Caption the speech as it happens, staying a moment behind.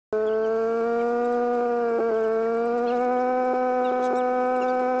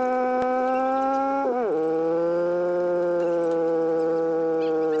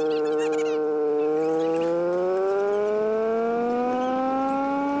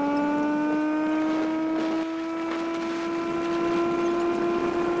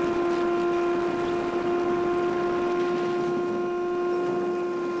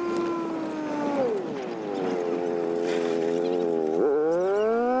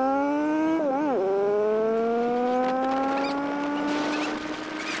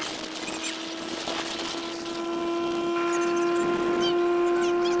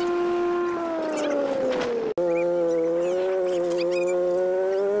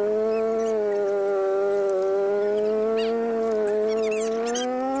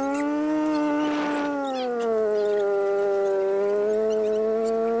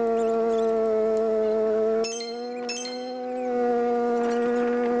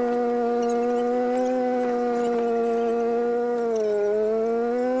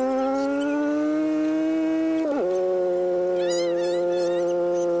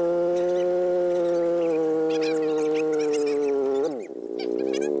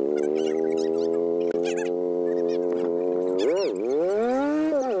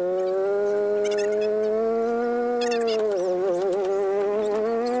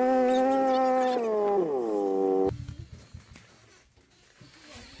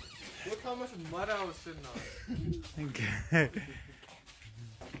Look how much mud I was sitting on. Okay.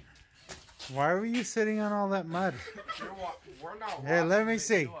 Why were you sitting on all that mud? We're not Hey, let me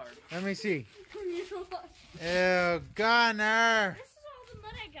see. Let me see. Ew, Gunner. This is all the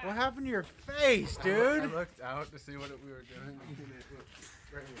mud I got. What happened to your face, dude? I looked out to see what we were doing.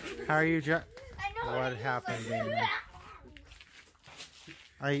 How are you, I know what happened, Damon?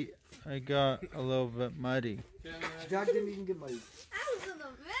 I got a little bit muddy. Jack didn't even get muddy. I was in the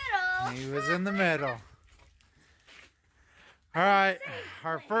middle. He was in the middle. All right,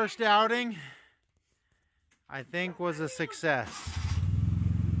 our first outing, I think, was a success.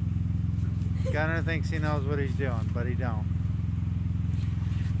 Gunner thinks he knows what he's doing, but he don't.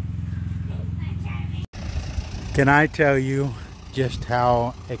 Can I tell you just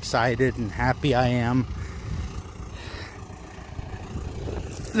how excited and happy I am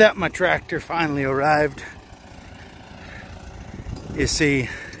that my tractor finally arrived? You see,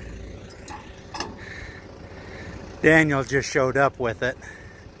 Daniel just showed up with it,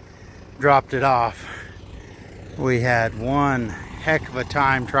 dropped it off. We had one heck of a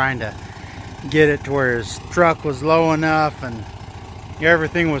time trying to get it to where his truck was low enough and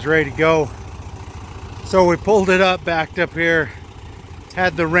everything was ready to go. So we pulled it up, backed up here,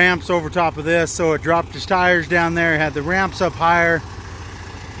 had the ramps over top of this, so it dropped his tires down there, had the ramps up higher,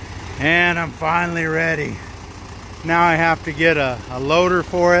 and I'm finally ready. Now I have to get a loader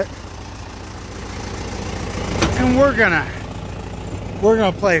for it. And we're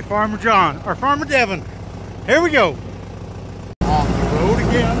gonna play Farmer John or Farmer Devin. Here we go. Off the road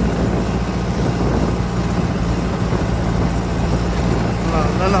again. La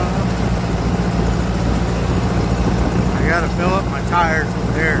la la. I gotta fill up my tires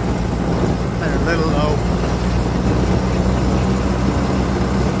over there. They're a little low.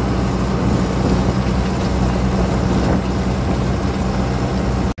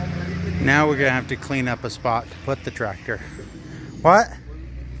 Now we're gonna have to clean up a spot to put the tractor. What?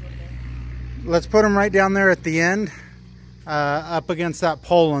 Let's put them right down there at the end, up against that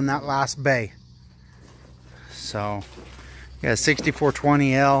pole in that last bay. So, yeah,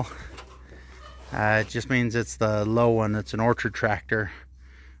 6420L. It just means it's the low one. It's an orchard tractor,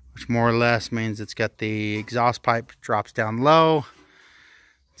 which more or less means it's got the exhaust pipe drops down low.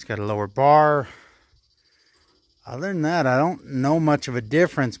 It's got a lower bar. Other than that, I don't know much of a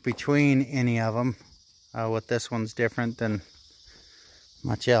difference between any of them. What this one's different than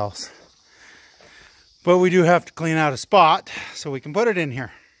much else. But we do have to clean out a spot so we can put it in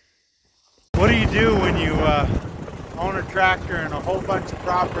here. What do you do when you own a tractor and a whole bunch of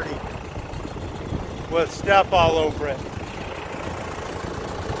property with stuff all over it?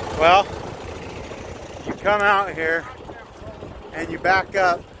 Well, you come out here and you back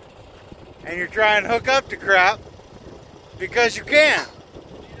up and you're trying to hook up to crap because you can.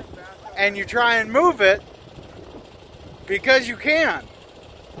 And you try and move it because you can.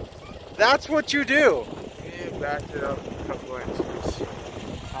 That's what you do. You backed it up a couple inches.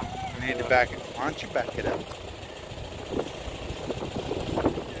 You need to back it. Why don't you back it up?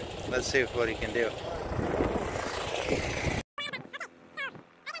 Let's see what he can do.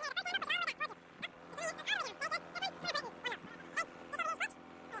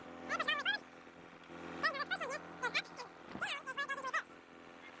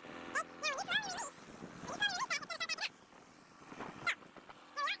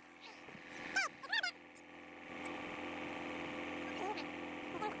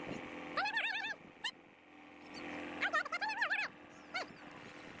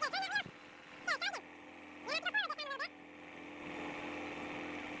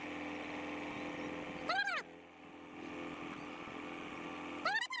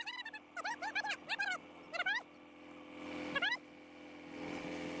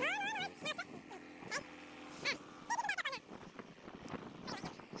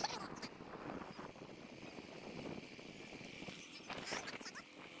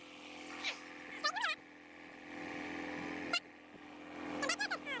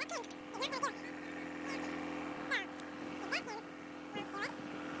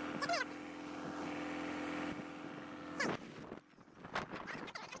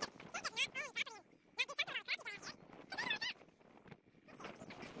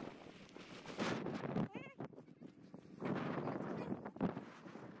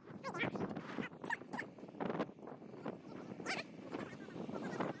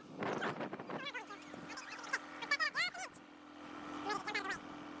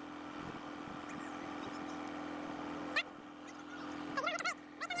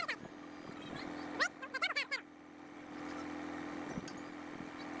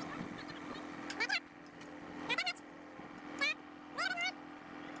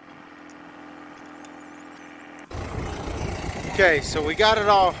 Okay, so we got it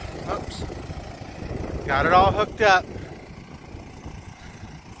all, got it all hooked up.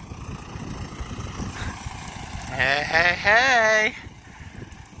 Hey, hey, hey.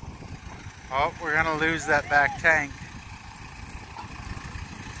 Oh, we're gonna lose that back tank.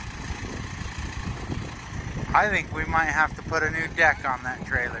 I think we might have to put a new deck on that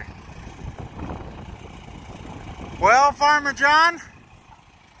trailer. Well, Farmer John?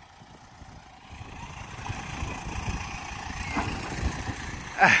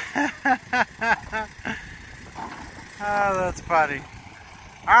 Oh, that's funny.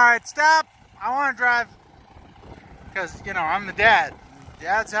 Alright, stop. I want to drive. Because, you know, I'm the dad.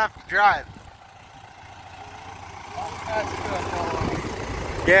 Dads have to drive.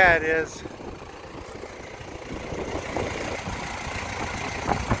 Yeah, it is.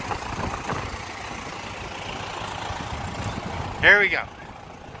 Here we go.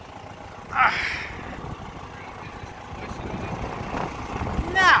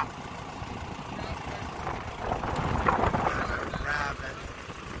 Now.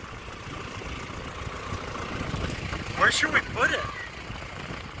 Where should we put it?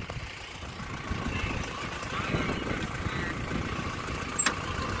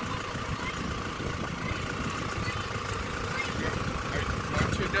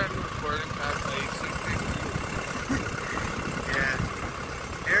 Once you're done recording past Yeah.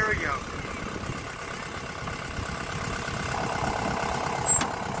 Here we go.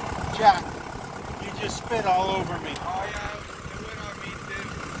 Jack, you just spit all over me. Oh yeah, it went on me too.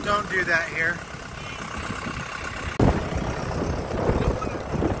 Don't do that here.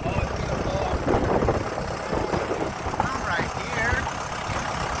 All right, here.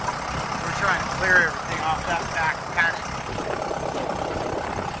 We're trying to clear everything off that back paddock.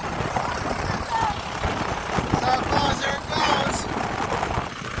 So it goes, there it goes.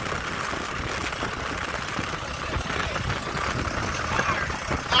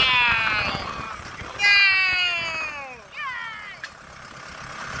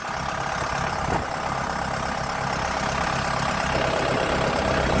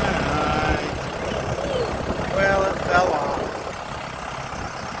 Well, it fell off.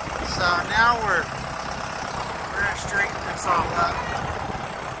 So now we're gonna straighten this all up.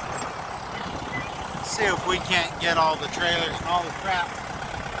 See if we can't get all the trailers and all the crap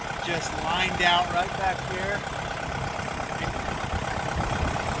just lined out right back here.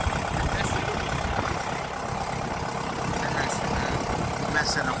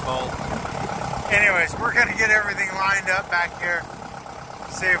 Missing a bolt. Anyways, we're gonna get everything lined up back here.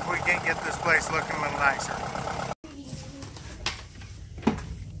 See if we can get this place looking a little nicer.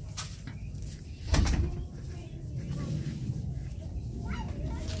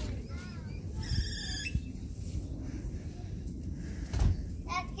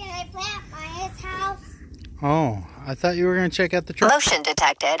 Dad, can I play at Maya's house? Oh, I thought you were going to check out the truck. Motion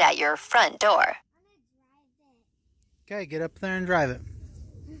detected at your front door. Okay, get up there and drive it.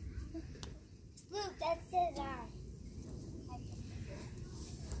 Luke, that's it.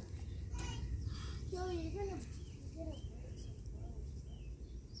 No, you're gonna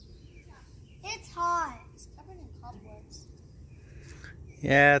It's hot. It's covered in cobwebs.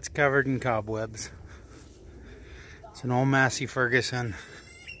 Yeah, it's covered in cobwebs. It's an old Massey Ferguson.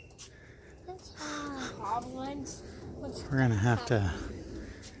 It's hot. Cobwebs? We're going to have to...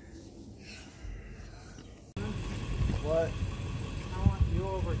 What? I want you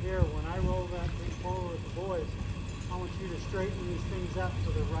over here, when I roll that thing forward with the boys, I want you to straighten these things up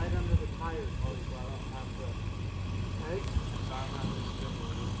so they're right under the tires. Oh, so I don't have to... Right?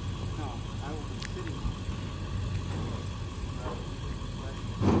 No, I will be sitting.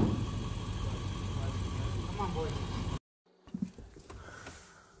 Come on, boys.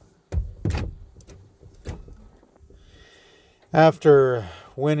 After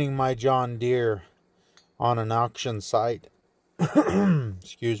winning my John Deere on an auction site,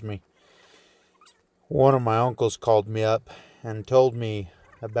 excuse me, one of my uncles called me up and told me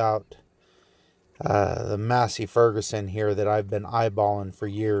about the Massey Ferguson here that I've been eyeballing for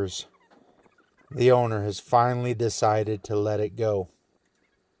years. The owner has finally decided to let it go.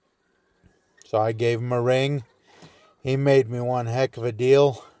 So I gave him a ring. He made me one heck of a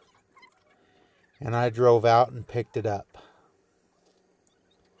deal. And I drove out and picked it up.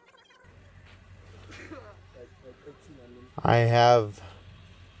 I have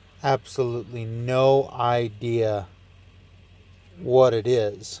absolutely no idea what it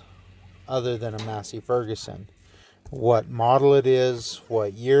is other than a Massey Ferguson. What model it is,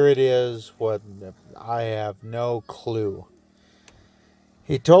 what year it is, I have no clue.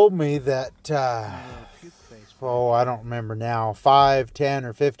 He told me that, I don't remember now, 5, 10,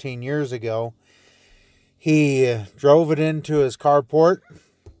 or 15 years ago, He drove it into his carport,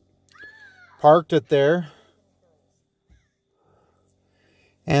 parked it there,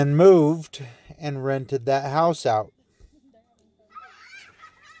 and moved and rented that house out.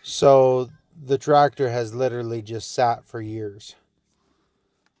 So the tractor has literally just sat for years.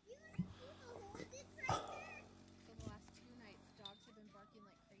 For the last 2 nights, dogs have been barking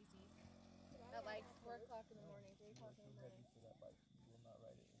like crazy. At like 4 o'clock in the morning, 3 o'clock in the morning.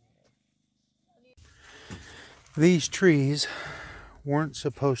 These trees weren't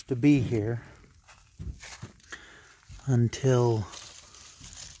supposed to be here until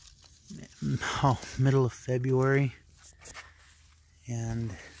middle of February,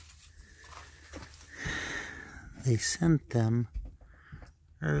 and they sent them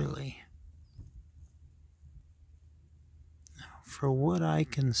early. For what I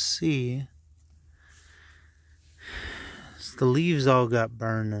can see, the leaves all got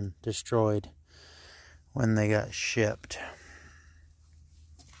burned and destroyed when they got shipped.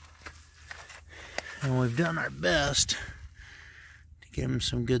 And we've done our best to give them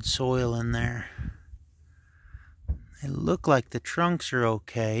some good soil in there. They look like the trunks are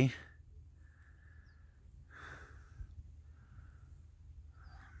okay,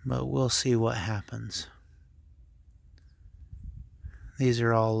 but we'll see what happens. These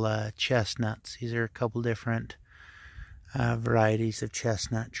are all chestnuts. These are a couple different varieties of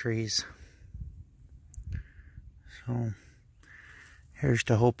chestnut trees. So here's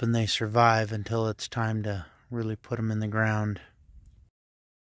to hoping they survive until it's time to really put them in the ground.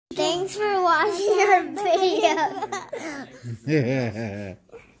 Thanks for watching our video.